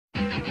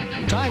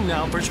Time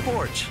now for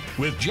sports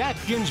with Jack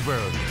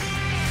Ginsburg.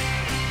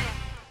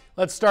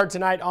 Let's start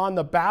tonight on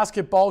the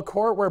basketball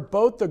court, where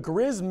both the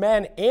Grizz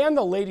men and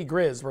the Lady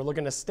Grizz were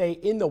looking to stay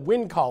in the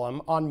win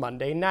column on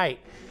Monday night.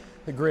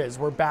 The Grizz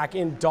were back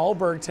in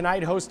Dahlberg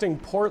tonight hosting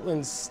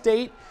Portland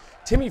State.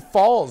 Timmy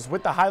Falls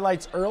with the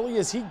highlights early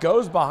as he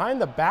goes behind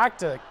the back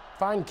to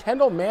find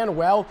Kendall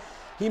Manuel.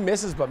 He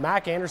misses, but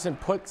Mac Anderson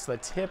puts the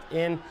tip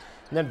in.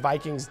 And then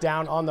Vikings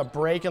down on the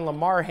break, and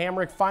Lamar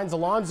Hamrick finds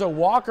Alonzo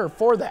Walker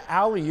for the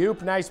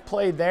alley-oop. Nice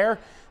play there.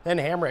 Then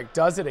Hamrick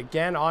does it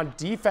again on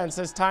defense.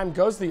 This time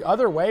goes the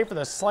other way for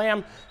the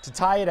slam to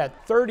tie it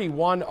at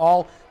 31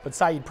 all. But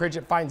Saeed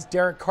Pridgett finds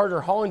Derek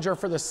Carter-Hollinger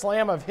for the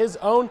slam of his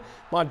own.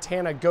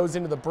 Montana goes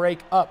into the break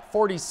up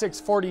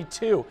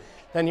 46-42.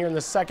 Then here in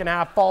the second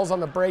half, Falls on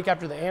the break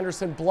after the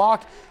Anderson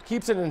block,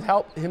 keeps it and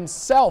help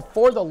himself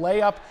for the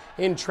layup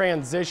in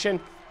transition.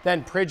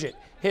 Then Pridgett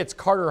hits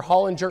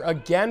Carter-Hollinger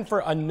again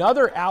for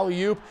another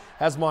alley-oop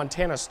as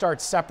Montana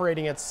starts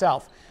separating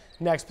itself.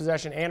 Next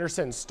possession,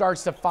 Anderson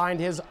starts to find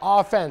his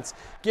offense,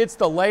 gets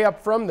the layup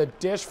from the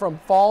dish from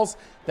Falls,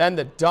 then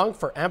the dunk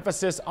for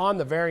emphasis on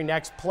the very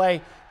next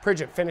play.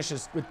 Pridgett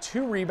finishes with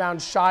 2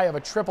 rebounds shy of a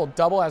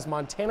triple-double as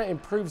Montana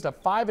improves to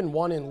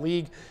 5-1 in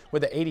league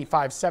with an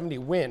 85-70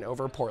 win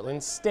over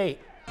Portland State.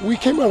 We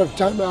came out of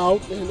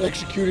timeout and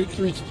executed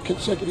 3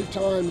 consecutive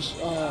times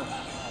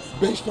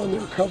based on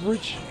their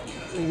coverage.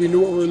 And we knew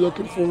what we were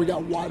looking for. We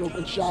got wide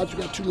open shots.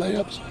 We got 2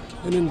 layups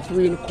and then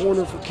 3 in the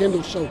corner for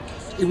Kendall. So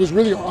it was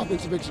really our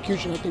offensive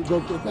execution, I think,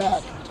 broke their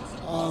back.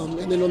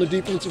 And then on the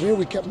defensive end,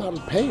 we kept them out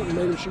of the paint and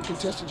made them shoot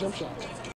contested jump shots.